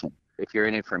gratification. If you're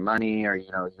in it for money, or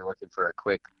you're looking for a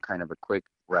quick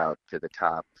route to the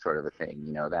top sort of a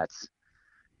thing,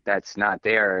 that's not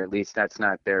there. At least that's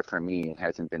not there for me. It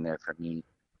hasn't been there for me.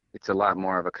 It's a lot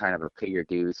more of a kind of a pay your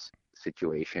dues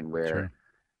situation where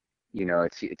sure.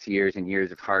 It's years and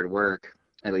years of hard work,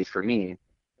 at least for me.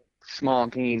 Small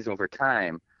gains over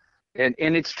time, and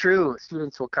it's true.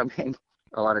 Students will come in.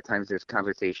 A lot of times, there's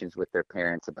conversations with their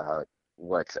parents about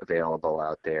what's available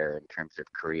out there in terms of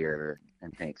career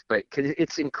and things. But because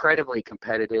it's incredibly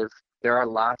competitive, there are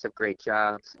lots of great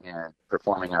jobs and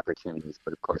performing opportunities.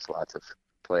 But of course, lots of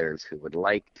players who would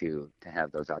like to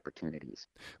have those opportunities.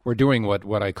 We're doing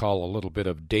what I call a little bit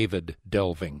of David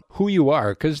delving. Who you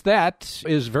are, because that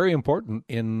is very important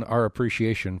in our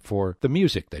appreciation for the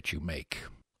music that you make.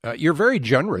 You're very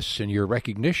generous in your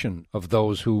recognition of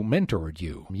those who mentored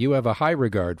you. You have a high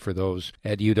regard for those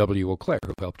at UW-Eau Claire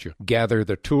who helped you gather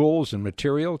the tools and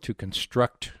material to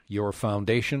construct your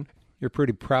foundation. You're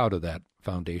pretty proud of that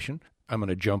foundation. I'm going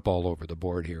to jump all over the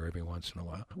board here every once in a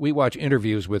while. We watch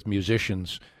interviews with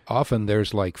musicians. Often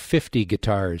there's like 50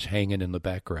 guitars hanging in the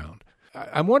background.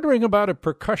 I'm wondering about a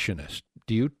percussionist.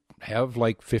 Do you have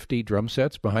like 50 drum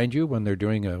sets behind you when they're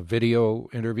doing a video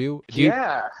interview? Do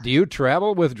you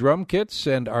travel with drum kits,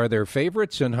 and are there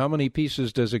favorites, and how many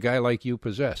pieces does a guy like you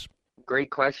possess? Great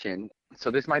question.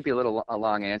 So this might be a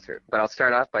long answer, but I'll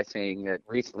start off by saying that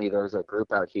recently there was a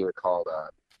group out here called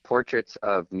Portraits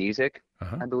of Music,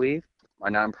 I believe, a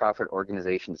nonprofit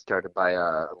organization started by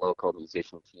a local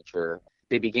musician teacher.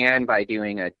 They began by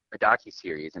doing a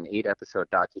docuseries, an 8-episode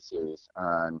docuseries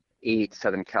on 8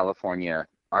 Southern California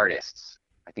artists.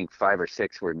 I think 5 or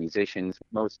 6 were musicians,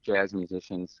 most jazz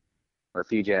musicians, or a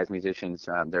few jazz musicians.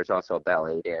 There's also a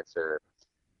ballet dancer.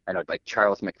 I know, like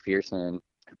Charles McPherson.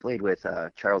 I played with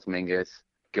Charles Mingus.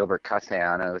 Gilbert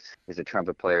Castellanos is a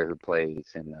trumpet player who plays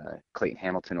in the Clayton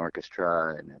Hamilton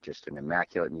Orchestra and just an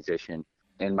immaculate musician.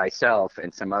 And myself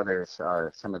and some others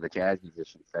are some of the jazz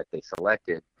musicians that they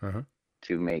selected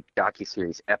to make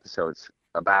docuseries episodes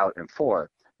about and for.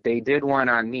 They did one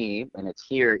on me, and it's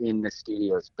here in the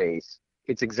studio space.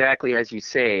 It's exactly as you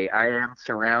say. I am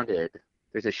surrounded.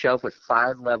 There's a shelf with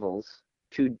 5 levels,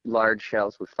 2 large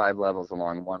shelves with 5 levels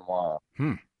along one wall.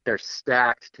 They're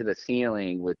stacked to the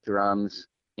ceiling with drums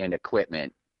and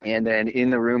equipment. And then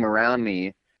in the room around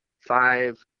me,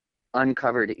 5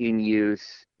 uncovered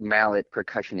in-use mallet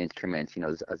percussion instruments,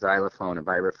 a xylophone, a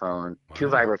vibraphone, 2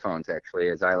 vibraphones actually,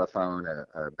 a xylophone,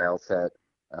 a bell set,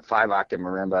 a 5-octave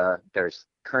marimba. There's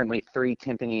currently 3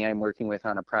 timpani I'm working with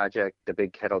on a project, the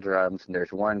big kettle drums, and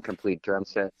there's 1 complete drum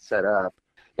set up,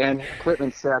 and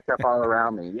equipment stacked up all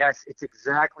around me. Yes, it's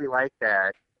exactly like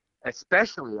that,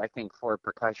 especially, I think, for a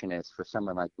percussionist, for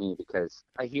someone like me, because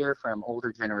I hear from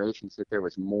older generations that there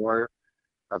was more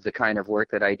of the kind of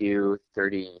work that I do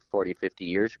 30, 40, 50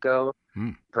 years ago.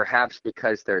 Perhaps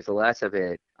because there's less of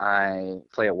it, I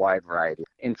play a wide variety.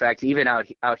 In fact, even out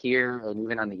here and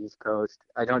even on the East Coast,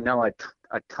 I don't know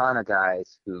a ton of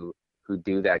guys who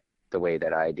do that the way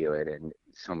that I do it, and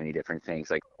so many different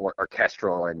things like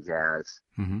orchestral and jazz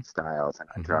styles and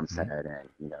a drum set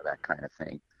and that kind of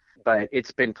thing. But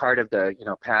it's been part of the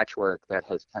patchwork that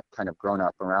has kind of grown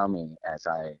up around me as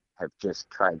I have just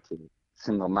tried to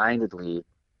single-mindedly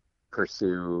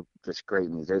pursue just great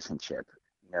musicianship.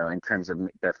 In terms of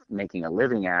the making a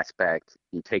living aspect,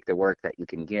 you take the work that you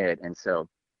can get, and so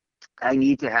I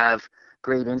need to have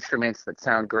great instruments that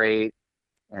sound great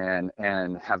and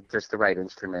have just the right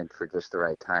instrument for just the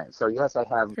right time. So yes, I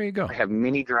have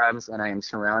mini drums, and I am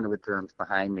surrounded with drums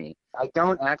behind me. I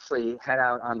don't actually head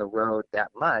out on the road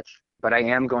that much, but I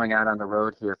am going out on the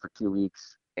road here for 2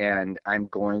 weeks, and I'm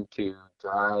going to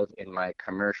drive in my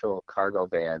commercial cargo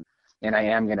van, and I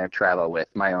am going to travel with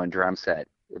my own drum set.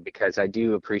 because I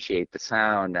do appreciate the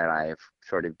sound that I've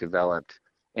sort of developed.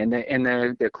 And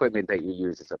the equipment that you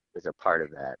use is a part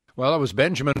of that. Well, it was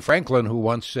Benjamin Franklin who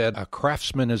once said, "A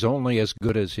craftsman is only as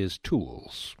good as his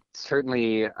tools."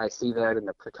 Certainly, I see that in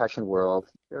the percussion world.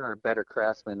 There are better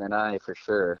craftsmen than I, for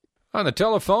sure. On the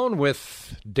telephone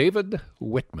with David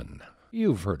Whitman.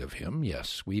 You've heard of him,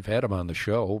 yes. We've had him on the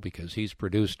show because he's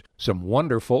produced some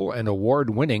wonderful and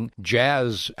award-winning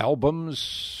jazz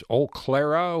albums. Eau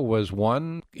Claire was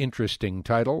one interesting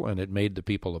title, and it made the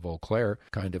people of Eau Claire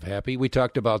kind of happy. We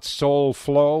talked about Soul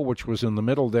Flow, which was in the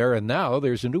middle there, and now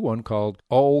there's a new one called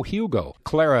Oh Hugo.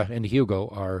 Clara and Hugo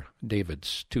are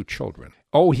David's two children.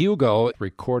 Oh Hugo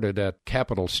recorded at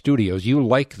Capitol Studios. You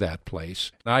like that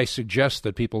place. I suggest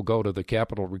that people go to the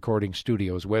Capitol Recording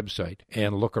Studios website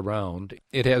and look around.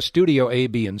 It has Studio A,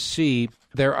 B, and C.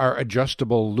 There are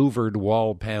adjustable louvered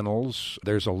wall panels.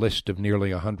 There's a list of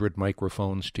nearly 100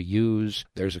 microphones to use.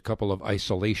 There's a couple of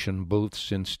isolation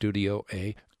booths in Studio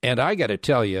A. And I got to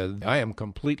tell you, I am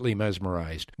completely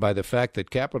mesmerized by the fact that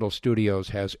Capitol Studios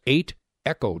has 8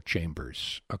 echo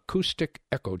chambers, acoustic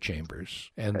echo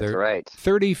chambers. And That's they're right.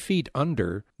 30 feet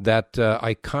under that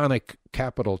iconic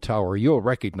Capitol Tower. You'll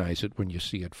recognize it when you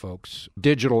see it, folks.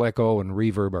 Digital echo and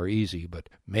reverb are easy, but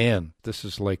man, this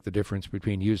is like the difference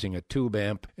between using a tube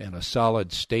amp and a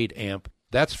solid state amp.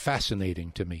 That's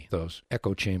fascinating to me, those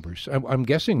echo chambers. I'm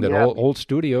guessing that old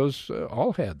studios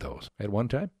all had those at one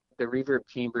time. The reverb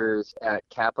chambers at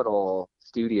Capitol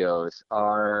Studios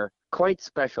are quite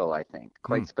special, I think.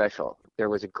 Quite special. There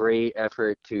was a great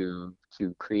effort to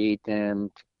create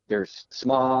them. There's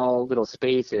small little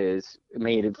spaces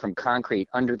made from concrete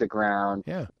under the ground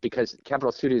because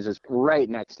Capitol Studios is right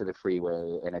next to the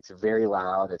freeway, and it's very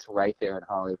loud. It's right there in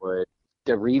Hollywood.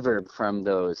 The reverb from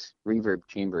those reverb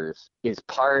chambers is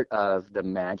part of the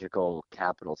magical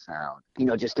Capitol sound. You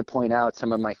know, just to point out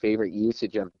some of my favorite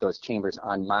usage of those chambers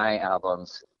on my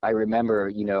albums, I remember,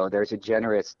 you know, there's a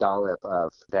generous dollop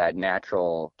of that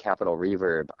natural Capitol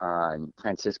reverb on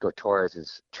Francisco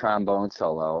Torres's trombone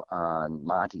solo on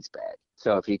Monty's Bag.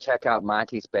 So if you check out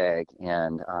Monty's Bag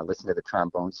and listen to the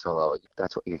trombone solo,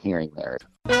 that's what you're hearing there.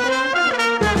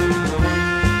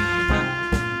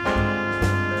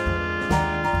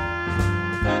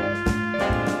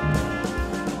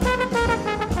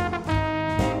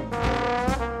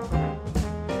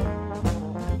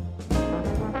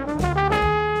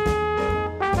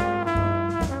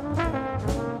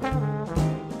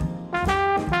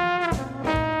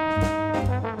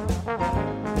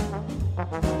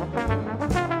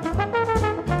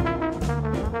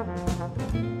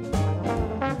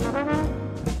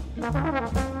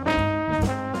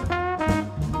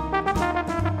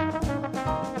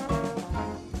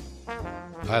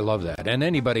 I love that. And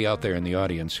anybody out there in the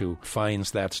audience who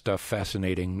finds that stuff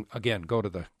fascinating, again, go to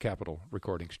the Capitol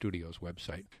Recording Studios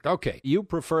website. Okay, you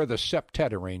prefer the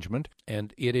septet arrangement,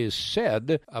 and it is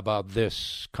said about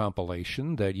this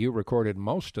compilation that you recorded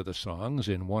most of the songs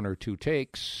in 1 or 2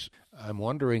 takes. I'm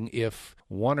wondering if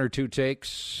 1 or 2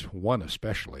 takes, one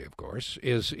especially, of course,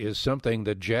 is something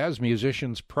that jazz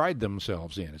musicians pride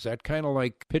themselves in. Is that kind of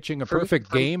like pitching a perfect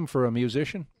game for a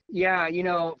musician? Yeah, you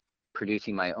know,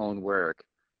 producing my own work,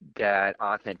 that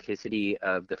authenticity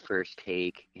of the first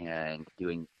take and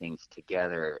doing things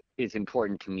together is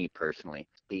important to me personally.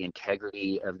 The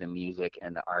integrity of the music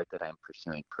and the art that I'm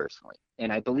pursuing personally.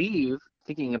 And I believe,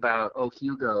 thinking about Oh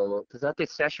Hugo, because at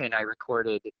this session I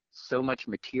recorded so much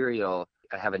material.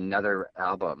 I have another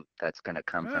album that's going to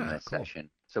come from this session.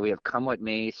 So we have Come What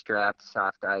May, Strapped,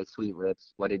 Soft Eyes, Sweet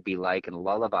Lips, What It'd Be Like, and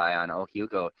Lullaby on Oh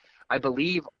Hugo. I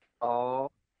believe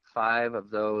all 5 of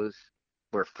those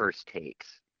were first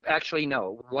takes. Actually,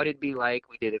 no. What It'd Be Like,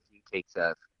 we did a few takes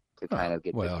of to kind of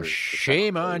get well, the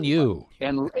shame on you.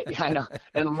 And I know.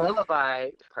 And Lullaby,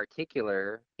 in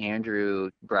particular, Andrew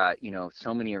brought, you know,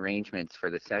 so many arrangements for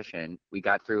the session. We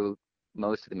got through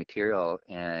most of the material,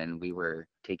 and we were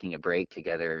taking a break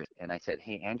together. And I said,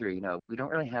 hey, Andrew, you know, we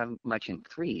don't really have much in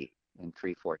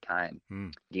 3/4 time.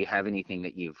 Do you have anything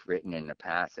that you've written in the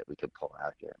past that we could pull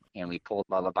out here? And we pulled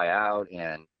Lullaby out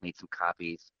and made some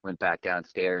copies, went back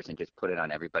downstairs and just put it on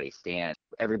everybody's stand.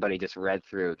 Everybody just read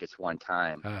through just one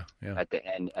time. At the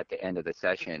end of the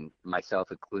session,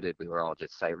 myself included. We were all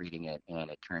just sight reading it, and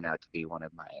it turned out to be one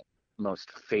of my most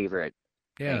favorite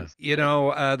Yeah.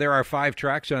 Thanks. There are 5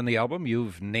 tracks on the album.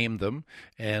 You've named them,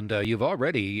 and you've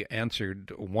already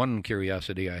answered one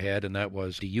curiosity I had, and that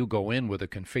was, do you go in with a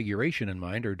configuration in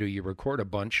mind, or do you record a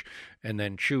bunch and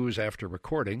then choose after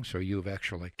recording? So you've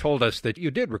actually told us that you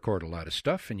did record a lot of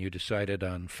stuff, and you decided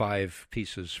on 5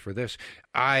 pieces for this.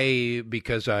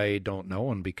 Because I don't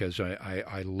know, and because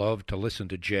I love to listen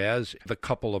to jazz, the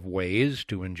couple of ways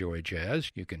to enjoy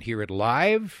jazz. You can hear it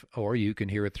live, or you can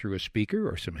hear it through a speaker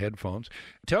or some headphones.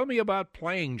 Tell me about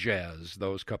playing jazz,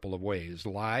 those couple of ways,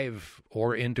 live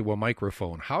or into a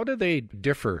microphone. How do they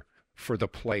differ for the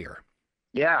player?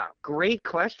 Yeah, great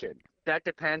question. That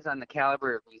depends on the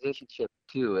caliber of musicianship,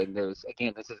 too. And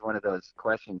this is one of those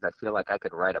questions I feel like I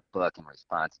could write a book in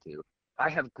response to. I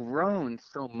have grown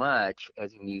so much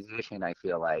as a musician, I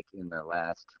feel like, in the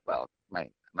last,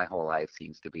 my whole life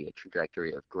seems to be a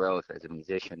trajectory of growth as a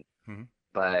musician. Mm-hmm.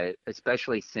 But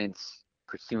especially since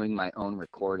pursuing my own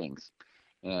recordings.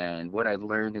 And what I've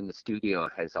learned in the studio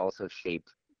has also shaped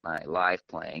my live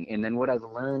playing. And then what I've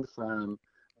learned from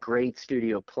great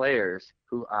studio players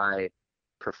who I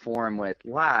perform with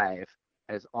live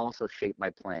has also shaped my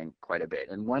playing quite a bit.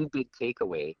 And one big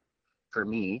takeaway for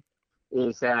me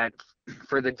is that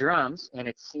for the drums, and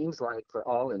it seems like for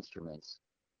all instruments,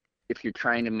 if you're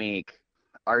trying to make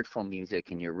artful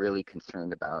music and you're really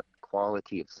concerned about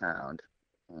quality of sound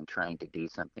and trying to do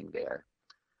something there,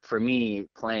 for me,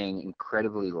 playing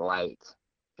incredibly light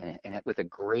and with a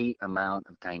great amount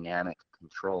of dynamic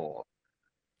control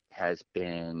has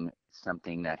been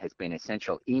something that has been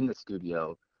essential in the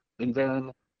studio. And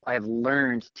then I've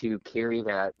learned to carry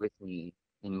that with me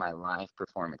in my live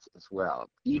performance as well.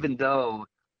 Even though,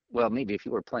 maybe if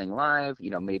you were playing live,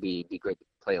 maybe it'd be great to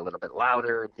play a little bit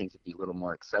louder and things would be a little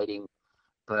more exciting.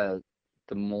 But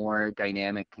the more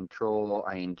dynamic control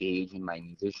I engage in my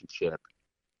musicianship,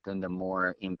 then the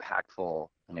more impactful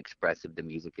and expressive the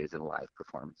music is in live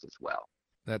performance as well.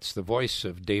 That's the voice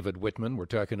of David Whitman. We're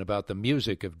talking about the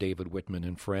music of David Whitman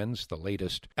and Friends. The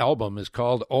latest album is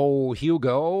called Oh,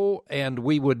 Hugo, and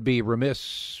we would be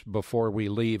remiss before we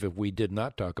leave if we did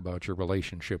not talk about your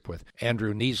relationship with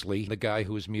Andrew Neesley, the guy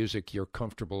whose music you're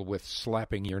comfortable with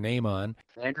slapping your name on.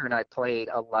 Andrew and I played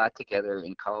a lot together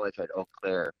in college at Eau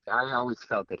Claire. I always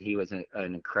felt that he was an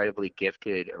incredibly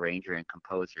gifted arranger and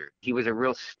composer. He was a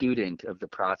real student of the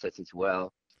process as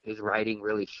well. His writing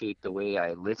really shaped the way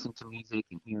I listen to music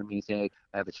and hear music.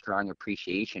 I have a strong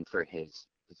appreciation for his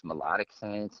melodic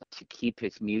sense, to keep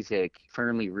his music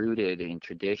firmly rooted in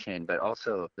tradition, but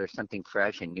also there's something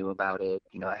fresh and new about it.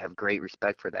 I have great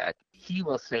respect for that. He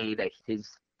will say that his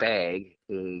bag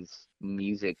is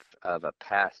music of a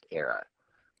past era,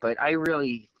 but I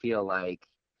really feel like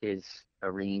his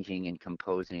arranging and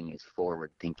composing is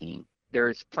forward-thinking.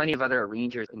 There's plenty of other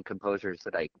arrangers and composers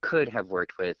that I could have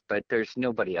worked with, but there's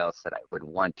nobody else that I would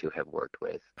want to have worked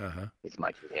with as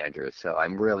much as Andrew. So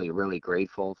I'm really, really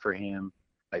grateful for him.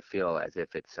 I feel as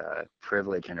if it's a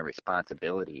privilege and a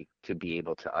responsibility to be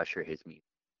able to usher his music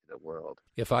to the world.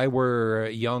 If I were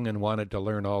young and wanted to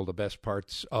learn all the best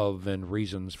parts of and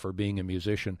reasons for being a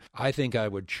musician, I think I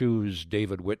would choose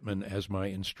David Whitman as my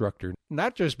instructor.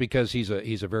 Not just because he's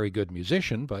a very good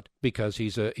musician, but because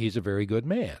he's a very good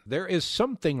man. There is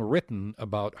something written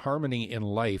about harmony in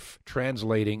life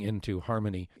translating into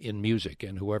harmony in music,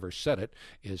 and whoever said it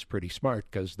is pretty smart,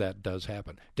 because that does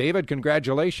happen. David,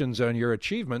 congratulations on your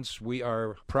achievements. We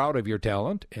are proud of your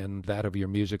talent and that of your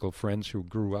musical friends who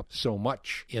grew up so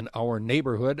much in our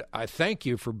neighborhood. I thank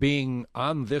you for being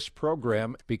on this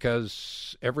program,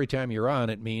 because every time you're on,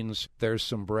 it means there's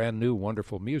some brand new,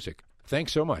 wonderful music.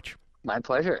 Thanks so much. My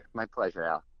pleasure,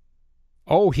 Al.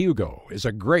 Oh, Hugo is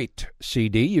a great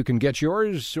CD. You can get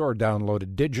yours or download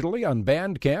it digitally on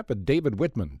Bandcamp at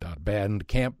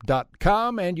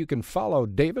davidwhitman.bandcamp.com, and you can follow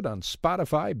David on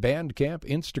Spotify, Bandcamp,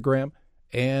 Instagram,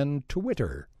 and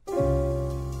Twitter.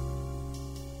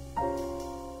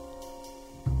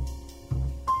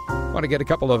 Want to get a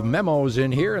couple of memos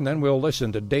in here, and then we'll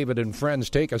listen to David and Friends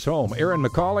take us home. Aaron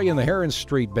McCauley and the Heron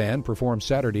Street Band perform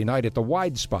Saturday night at the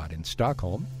Wide Spot in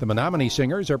Stockholm. The Menominee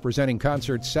Singers are presenting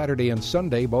concerts Saturday and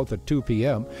Sunday, both at 2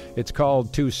 p.m. It's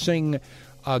called To Sing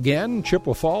Again.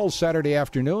 Chippewa Falls Saturday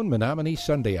afternoon, Menominee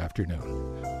Sunday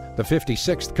afternoon. The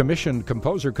 56th Commissioned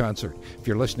Composer Concert, if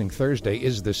you're listening Thursday,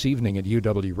 is this evening at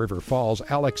UW River Falls.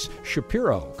 Alex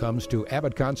Shapiro comes to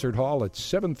Abbott Concert Hall at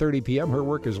 7:30 p.m. Her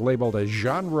work is labeled as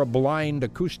genre-blind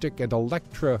acoustic and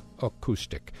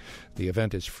electroacoustic. The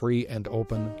event is free and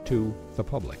open to the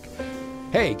public.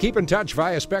 Hey, keep in touch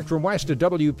via SpectrumWest at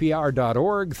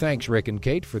WPR.org. Thanks, Rick and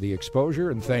Kate, for the exposure,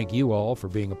 and thank you all for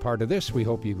being a part of this. We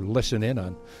hope you listen in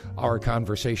on our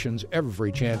conversations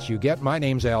every chance you get. My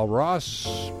name's Al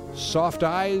Ross. Soft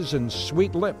eyes and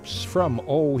sweet lips from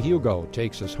Oh Hugo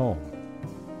takes us home.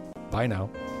 Bye now.